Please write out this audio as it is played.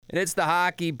And it's the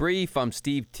Hockey Brief. I'm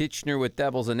Steve Titchener with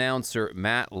Devils announcer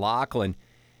Matt Loughlin.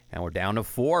 And we're down to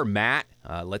 4, Matt.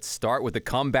 Let's start with the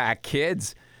comeback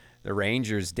kids. The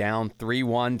Rangers down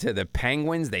 3-1 to the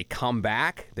Penguins. They come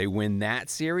back. They win that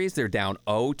series. They're down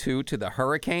 0-2 to the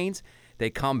Hurricanes. They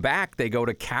come back. They go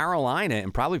to Carolina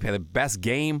and probably play the best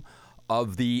game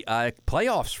of the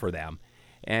playoffs for them.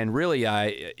 And really,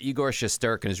 Igor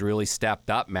Shesterkin has really stepped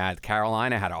up, Matt.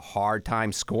 Carolina had a hard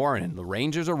time scoring, and the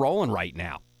Rangers are rolling right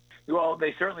now. Well,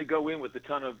 they certainly go in with a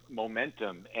ton of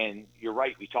momentum, and you're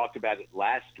right. We talked about it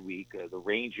last week. The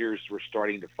Rangers were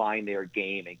starting to find their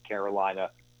game, and Carolina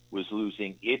was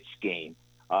losing its game.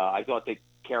 I thought that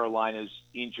Carolina's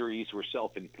injuries were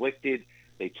self-inflicted.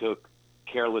 They took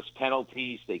careless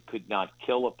penalties. They could not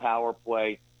kill a power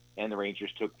play, and the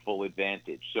Rangers took full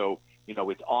advantage. So,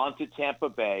 it's on to Tampa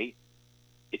Bay.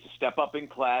 It's a step up in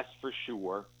class for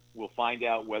sure. We'll find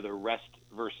out whether rest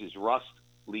versus rust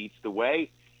leads the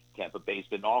way. Tampa Bay's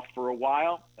been off for a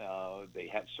while. They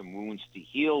have some wounds to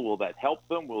heal. Will that help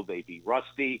them? Will they be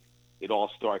rusty? It all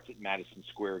starts at Madison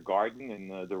Square Garden,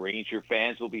 and the Ranger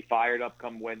fans will be fired up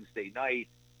come Wednesday night.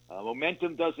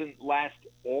 Momentum doesn't last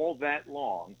all that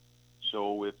long.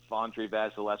 So if Andre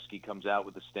Vasilevsky comes out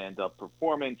with a stand-up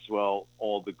performance, well,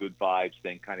 all the good vibes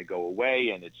then kind of go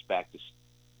away, and it's back to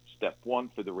step one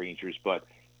for the Rangers. But,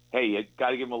 hey, you got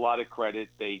to give them a lot of credit.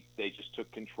 They just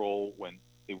took control when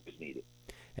it was needed.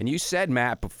 And you said,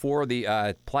 Matt, before the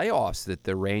playoffs that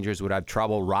the Rangers would have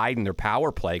trouble riding their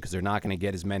power play because they're not going to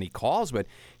get as many calls. But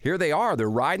here they are. They're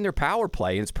riding their power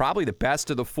play, and it's probably the best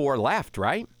of the 4 left,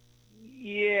 right?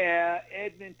 Yeah,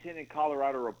 Edmonton and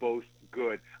Colorado are both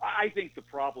good. I think the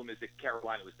problem is that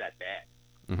Carolina was that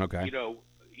bad. Okay.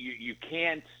 You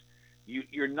can't –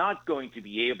 you're not going to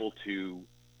be able to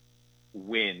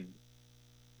win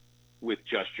with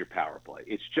just your power play.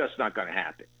 It's just not going to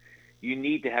happen. You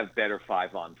need to have better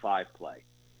 5-on-5 play.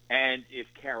 And if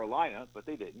Carolina, but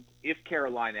they didn't, if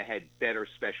Carolina had better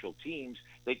special teams,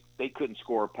 they couldn't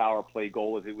score a power play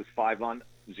goal if it was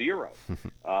 5-on-0.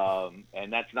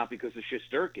 And that's not because of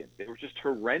Shesterkin. They were just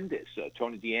horrendous.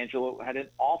 Tony DeAngelo had an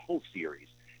awful series,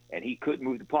 and he couldn't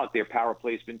move the puck. Their power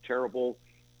play has been terrible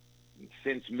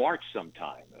since March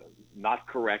sometime, not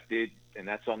corrected, and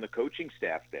that's on the coaching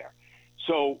staff there.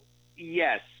 So,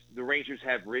 yes, the Rangers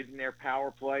have ridden their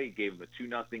power play, gave them a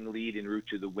 2-0 lead en route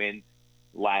to the win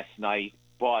last night,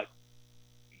 but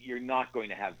you're not going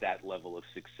to have that level of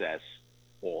success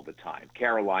all the time.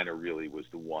 Carolina really was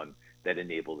the one that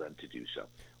enabled them to do so.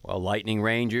 Well, Lightning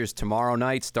Rangers tomorrow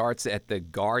night starts at the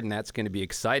Garden. That's going to be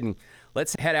exciting.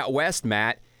 Let's head out west,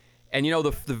 Matt. And,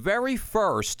 the very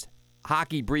first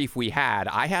hockey brief we had,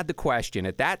 I had the question.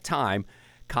 At that time,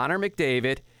 Connor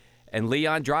McDavid and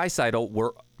Leon Draisaitl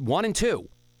were 1 and 2.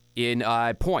 In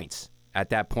points at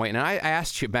that point. And I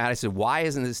asked you, Matt, I said, why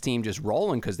isn't this team just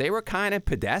rolling? Because they were kind of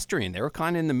pedestrian. They were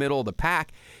kind of in the middle of the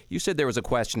pack. You said there was a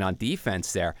question on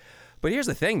defense there. But here's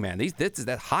the thing, man. This is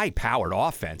that high-powered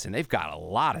offense, and they've got a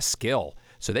lot of skill.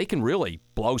 So they can really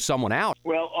blow someone out.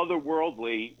 Well,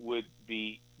 otherworldly would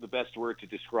be the best word to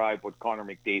describe what Connor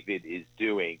McDavid is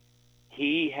doing.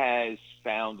 He has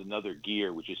found another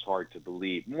gear, which is hard to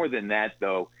believe. More than that,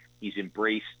 though, he's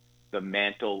embraced the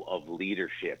mantle of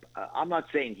leadership. I'm not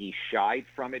saying he shied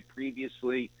from it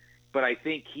previously, but I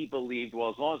think he believed, well,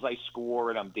 as long as I score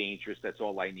and I'm dangerous, that's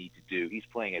all I need to do. He's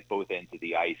playing at both ends of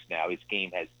the ice now. His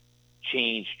game has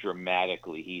changed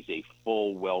dramatically. He's a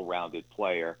full, well-rounded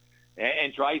player.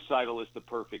 And Draisaitl is the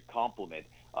perfect complement.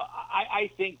 I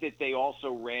think that they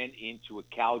also ran into a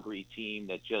Calgary team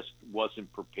that just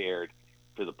wasn't prepared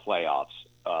for the playoffs.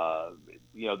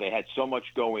 They had so much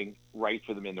going right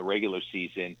for them in the regular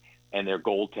season, and their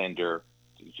goaltender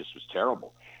just was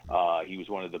terrible. He was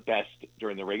one of the best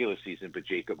during the regular season, but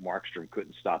Jacob Markstrom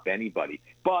couldn't stop anybody.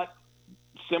 But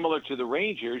similar to the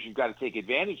Rangers, you've got to take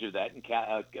advantage of that, and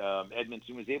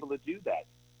Edmonton was able to do that.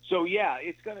 So, yeah,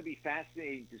 it's going to be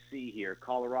fascinating to see here.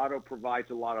 Colorado provides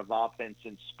a lot of offense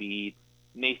and speed.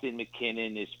 Nathan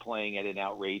McKinnon is playing at an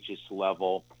outrageous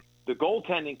level. The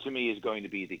goaltending, to me, is going to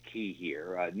be the key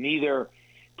here. Neither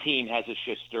team has a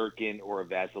Shesterkin or a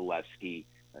Vasilevsky.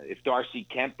 If Darcy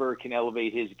Kemper can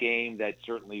elevate his game, that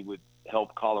certainly would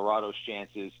help Colorado's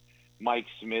chances. Mike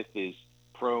Smith is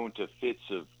prone to fits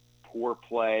of poor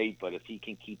play, but if he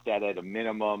can keep that at a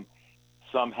minimum,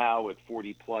 somehow at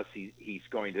 40-plus, he's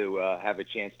going to have a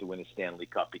chance to win a Stanley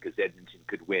Cup because Edmonton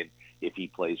could win if he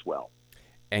plays well.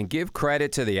 And give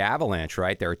credit to the Avalanche,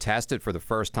 right? They were tested for the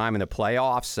first time in the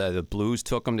playoffs. The Blues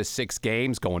took them to 6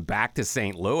 games, going back to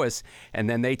St. Louis, and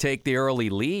then they take the early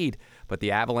lead. But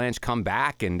the Avalanche come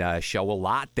back and show a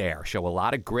lot there, show a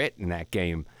lot of grit in that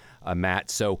game,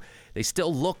 Matt. So they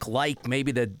still look like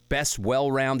maybe the best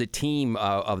well-rounded team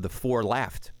of the four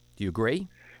left. Do you agree?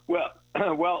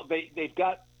 Well, they've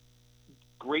got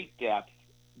great depth.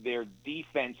 Their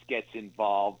defense gets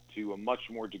involved to a much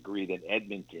more degree than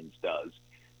Edmonton's does.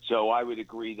 So I would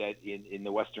agree that in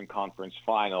the Western Conference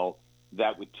Final,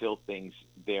 that would tilt things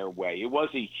their way. It was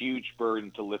a huge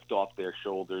burden to lift off their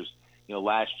shoulders.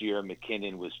 Last year,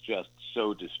 McKinnon was just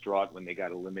so distraught when they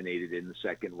got eliminated in the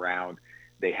second round.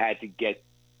 They had to get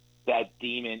that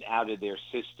demon out of their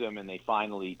system, and they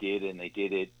finally did, and they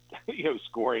did it,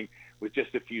 scoring with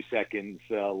just a few seconds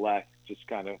left. Just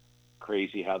kind of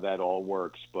crazy how that all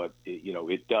works, but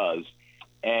it does.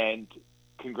 And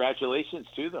congratulations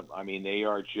to them. I mean, they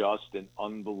are just an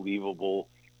unbelievable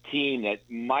team that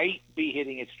might be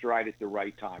hitting its stride at the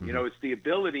right time. Mm-hmm. It's the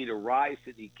ability to rise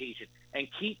to the occasion and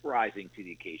keep rising to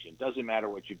the occasion. Doesn't matter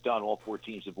what you've done. All four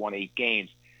teams have won 8 games.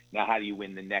 Now, how do you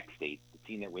win the next 8? The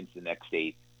team that wins the next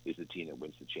 8 is the team that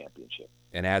wins the championship.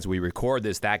 And as we record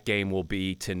this, that game will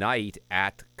be tonight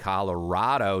at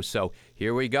Colorado. So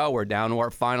here we go. We're down to our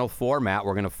final format.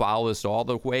 We're going to follow this all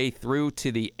the way through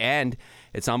to the end.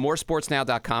 It's on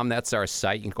moresportsnow.com. That's our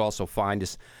site. You can also find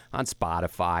us on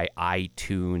Spotify,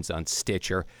 iTunes, on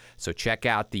Stitcher. So check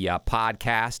out the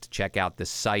podcast. Check out the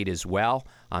site as well.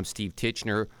 I'm Steve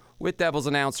Titchener with Devils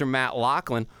announcer Matt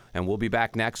Loughlin, and we'll be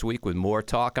back next week with more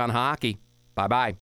talk on hockey. Bye-bye.